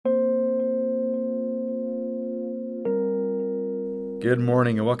Good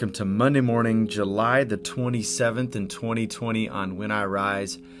morning and welcome to Monday morning, July the 27th in 2020 on When I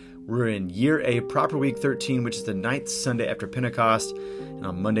Rise. We're in Year A, proper week 13, which is the 9th Sunday after Pentecost. And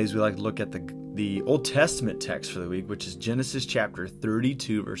on Mondays, we like to look at the Old Testament text for the week, which is Genesis chapter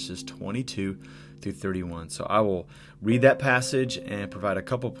 32, verses 22 through 31. So I will read that passage and provide a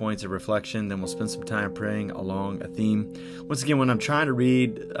couple points of reflection. Then we'll spend some time praying along a theme. Once again, when I'm trying to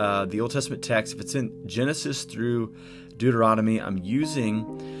read the Old Testament text, if it's in Genesis through Deuteronomy, I'm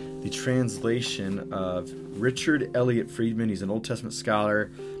using the translation of Richard Elliott Friedman. He's an Old Testament scholar.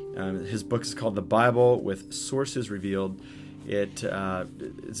 His book is called The Bible with Sources Revealed. It's a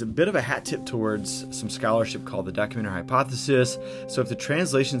bit of a hat tip towards some scholarship called the documentary hypothesis. So if the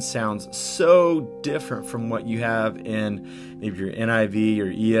translation sounds so different from what you have in maybe your NIV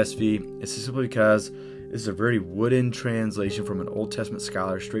or ESV, it's simply because this is a very wooden translation from an Old Testament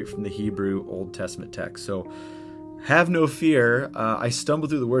scholar straight from the Hebrew Old Testament text. So have no fear. I stumble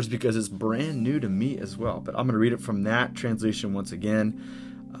through the words because it's brand new to me as well. But I'm going to read it from that translation once again.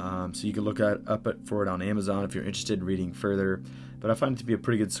 So you can look for it on Amazon if you're interested in reading further. But I find it to be a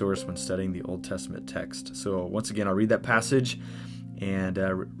pretty good source when studying the Old Testament text. So once again, I'll read that passage and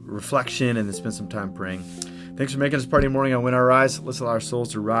reflection and then spend some time praying. Thanks for making us part of your morning on When I Rise. Let's allow our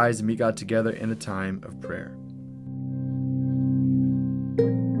souls to rise and meet God together in a time of prayer.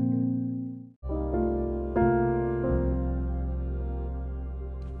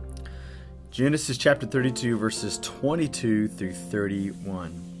 Genesis chapter 32, verses 22 through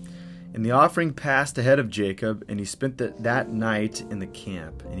 31. And the offering passed ahead of Jacob, and he spent that night in the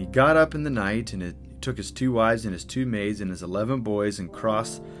camp. And he got up in the night, and he took his 2 wives and his 2 maids and his 11 boys, and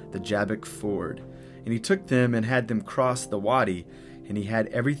crossed the Jabbok ford. And he took them and had them cross the wadi, and he had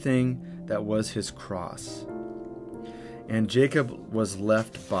everything that was his cross. And Jacob was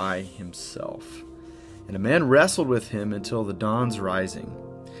left by himself. And a man wrestled with him until the dawn's rising.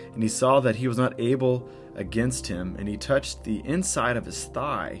 And he saw that he was not able against him, and he touched the inside of his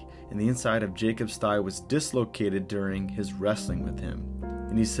thigh, and the inside of Jacob's thigh was dislocated during his wrestling with him.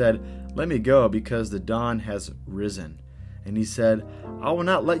 And he said, "Let me go, because the dawn has risen." And he said, "I will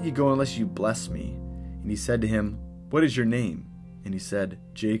not let you go unless you bless me." And he said to him, "What is your name?" And he said,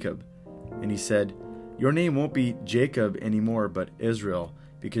 "Jacob." And he said, "Your name won't be Jacob anymore, but Israel,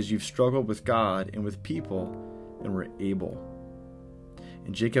 because you've struggled with God and with people and were able."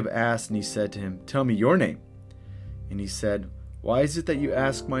 And Jacob asked, and he said to him, "Tell me your name." And he said, "Why is it that you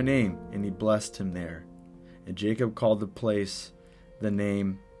ask my name?" And he blessed him there. And Jacob called the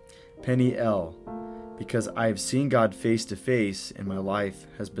name Peniel, because I have seen God face to face, and my life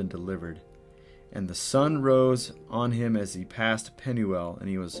has been delivered. And the sun rose on him as he passed Penuel, and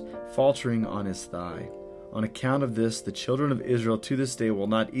he was faltering on his thigh. On account of this, the children of Israel to this day will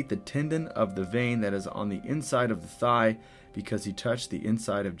not eat the tendon of the vein that is on the inside of the thigh, because he touched the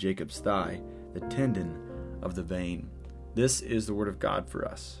inside of Jacob's thigh, the tendon of the vein. This is the word of God for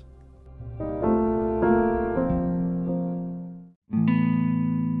us.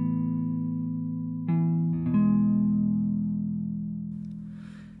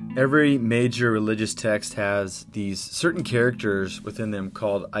 Every major religious text has these certain characters within them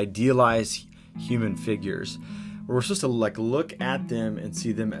called idealized human figures. We're supposed to look at them and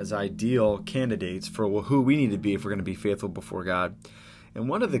see them as ideal candidates for who we need to be if we're going to be faithful before God. And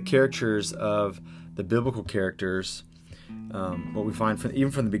one of the characters of the biblical characters, what we find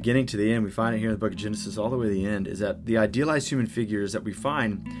even from the beginning to the end, we find it here in the book of Genesis all the way to the end, is that the idealized human figures that we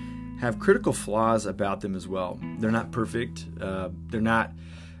find have critical flaws about them as well. They're not perfect. They're not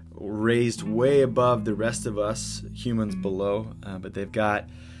raised way above the rest of us humans below, but they've got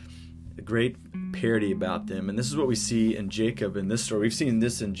a great parody about them. And this is what we see in Jacob in this story. We've seen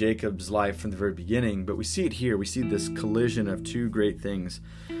this in Jacob's life from the very beginning, but we see it here. We see this collision of 2 great things.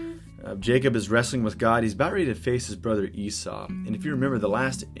 Jacob is wrestling with God. He's about ready to face his brother Esau. And if you remember the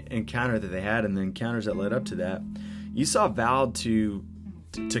last encounter that they had and the encounters that led up to that, Esau vowed to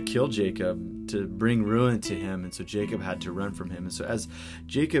kill Jacob, to bring ruin to him. And so Jacob had to run from him. And so as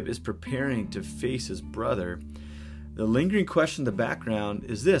Jacob is preparing to face his brother, the lingering question in the background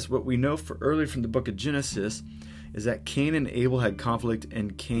is this. What we know earlier from the book of Genesis is that Cain and Abel had conflict,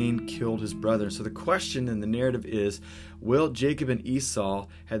 and Cain killed his brother. So the question in the narrative is, will Jacob and Esau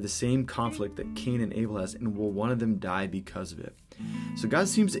have the same conflict that Cain and Abel has, and will one of them die because of it? So God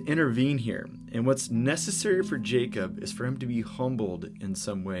seems to intervene here, and what's necessary for Jacob is for him to be humbled in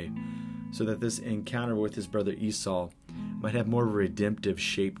some way, so that this encounter with his brother Esau might have more of a redemptive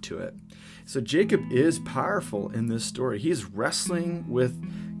shape to it. So Jacob is powerful in this story. He is wrestling with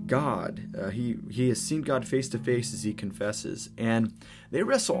God. He has seen God face to face as he confesses, and they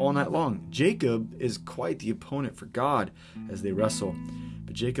wrestle all night long. Jacob is quite the opponent for God as they wrestle,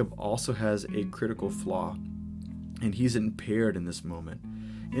 but Jacob also has a critical flaw, and he's impaired in this moment.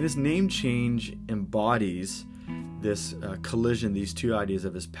 And his name change embodies this collision, these two ideas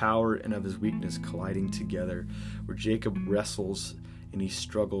of his power and of his weakness colliding together, where Jacob wrestles and he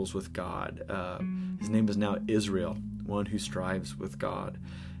struggles with God. His name is now Israel, one who strives with God.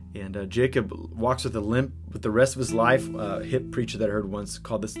 And Jacob walks with a limp with the rest of his life. A hip preacher that I heard once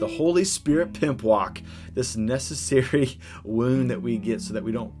called this the Holy Spirit pimp walk, this necessary wound that we get so that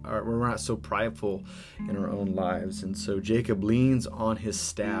we're not so prideful in our own lives. And so Jacob leans on his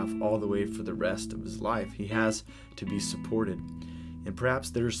staff all the way for the rest of his life. He has to be supported. And perhaps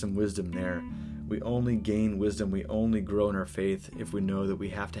there's some wisdom there. We only gain wisdom, we only grow in our faith if we know that we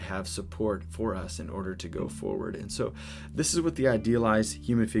have to have support for us in order to go forward. And so this is what the idealized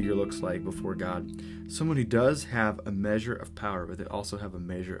human figure looks like before God. Someone who does have a measure of power, but they also have a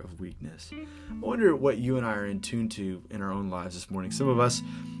measure of weakness. I wonder what you and I are in tune to in our own lives this morning. Some of us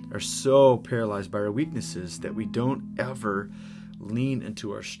are so paralyzed by our weaknesses that we don't ever lean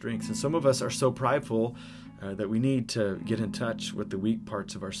into our strengths. And some of us are so prideful that we need to get in touch with the weak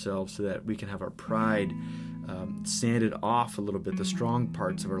parts of ourselves so that we can have our pride sanded off a little bit, the strong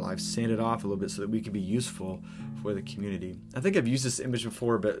parts of our life sanded off a little bit so that we can be useful for the community. I think I've used this image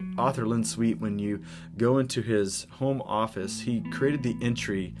before, but author Lynn Sweet, when you go into his home office, he created the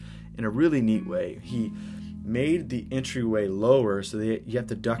entry in a really neat way. He made the entryway lower so that you have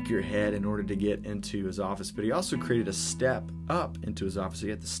to duck your head in order to get into his office. But he also created a step up into his office. So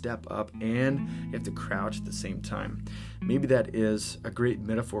you have to step up and you have to crouch at the same time. Maybe that is a great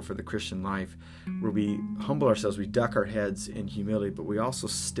metaphor for the Christian life, where we humble ourselves, we duck our heads in humility, but we also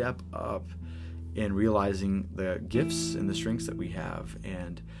step up in realizing the gifts and the strengths that we have.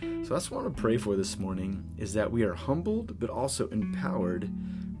 And so that's what I want to pray for this morning, is that we are humbled but also empowered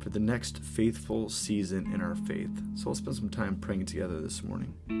for the next faithful season in our faith. So let's spend some time praying together this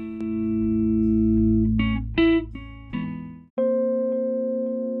morning.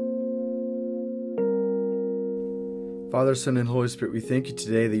 Father, Son, and Holy Spirit, we thank you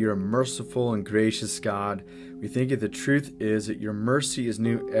today that you're a merciful and gracious God. We thank you the truth is that your mercy is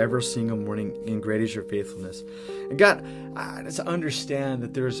new every single morning, and great is your faithfulness. And God, I just understand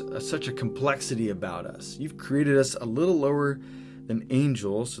that there's such a complexity about us. You've created us a little lower than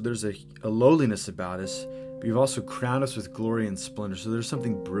angels, so there's a lowliness about us, but you've also crowned us with glory and splendor, so there's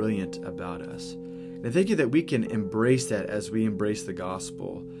something brilliant about us. And I thank you that we can embrace that as we embrace the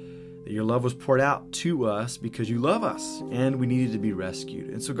gospel, that your love was poured out to us because you love us and we needed to be rescued.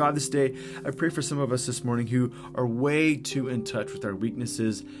 And so God, this day, I pray for some of us this morning who are way too in touch with our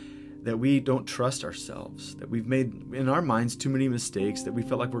weaknesses, that we don't trust ourselves, that we've made in our minds too many mistakes, that we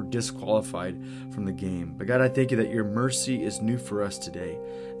felt like we're disqualified from the game. But God, I thank you that your mercy is new for us today,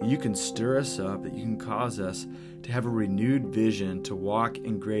 that you can stir us up, that you can cause us to have a renewed vision to walk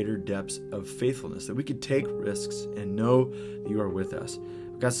in greater depths of faithfulness, that we could take risks and know that you are with us.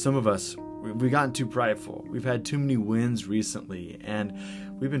 God, some of us, we've gotten too prideful. We've had too many wins recently, and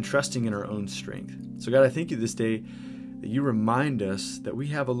we've been trusting in our own strength. So God, I thank you this day that you remind us that we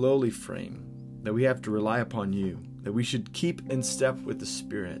have a lowly frame, that we have to rely upon you, that we should keep in step with the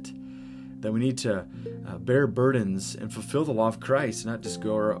Spirit, that we need to bear burdens and fulfill the law of Christ, not just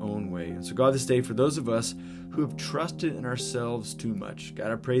go our own way. And so God, this day, for those of us who have trusted in ourselves too much,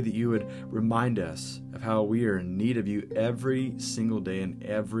 God, I pray that you would remind us of how we are in need of you every single day and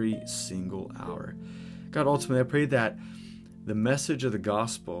every single hour. God, ultimately, I pray that the message of the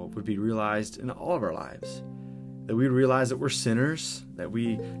gospel would be realized in all of our lives, that we realize that we're sinners, that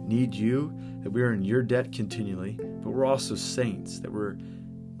we need you, that we are in your debt continually, but we're also saints, that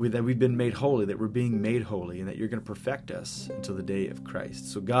we've been made holy, that we're being made holy, and that you're going to perfect us until the day of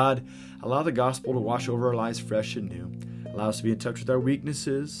Christ. So God, allow the gospel to wash over our lives fresh and new. Allow us to be in touch with our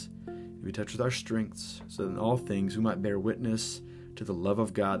weaknesses, to be in touch with our strengths, so that in all things we might bear witness to the love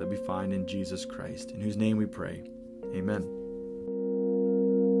of God that we find in Jesus Christ, in whose name we pray. Amen.